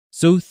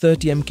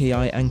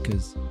Su-30MKI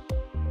anchors.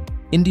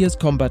 India's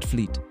combat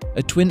fleet,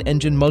 a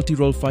twin-engine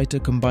multi-role fighter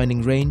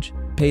combining range,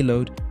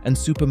 payload, and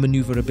super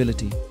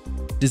maneuverability.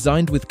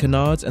 Designed with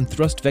canards and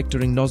thrust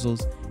vectoring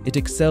nozzles, it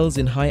excels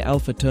in high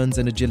alpha turns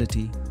and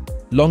agility.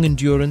 Long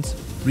endurance,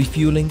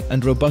 refueling,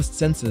 and robust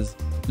sensors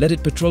let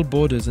it patrol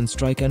borders and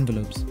strike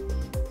envelopes.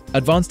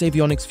 Advanced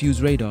avionics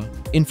fuse radar,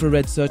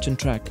 infrared search and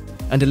track,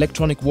 and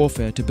electronic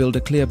warfare to build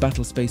a clear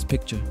battle space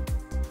picture.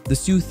 The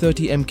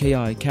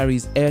Su-30MKI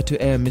carries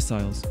air-to-air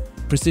missiles,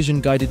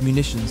 precision-guided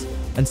munitions,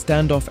 and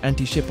standoff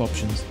anti-ship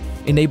options,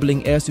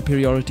 enabling air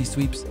superiority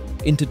sweeps,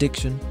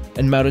 interdiction,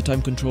 and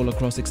maritime control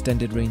across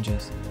extended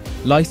ranges.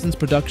 Licensed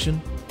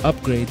production,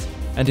 upgrades,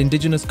 and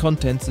indigenous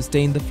content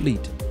sustain the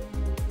fleet.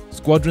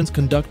 Squadrons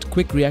conduct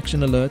quick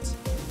reaction alerts,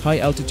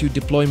 high-altitude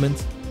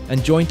deployments,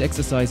 and joint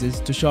exercises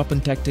to sharpen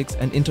tactics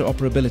and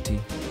interoperability.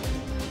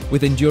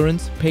 With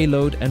endurance,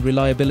 payload, and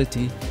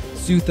reliability,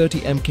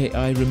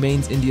 Su-30MKI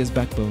remains India's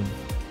backbone,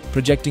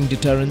 projecting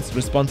deterrence,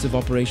 responsive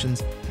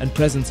operations, and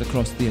presence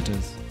across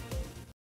theaters.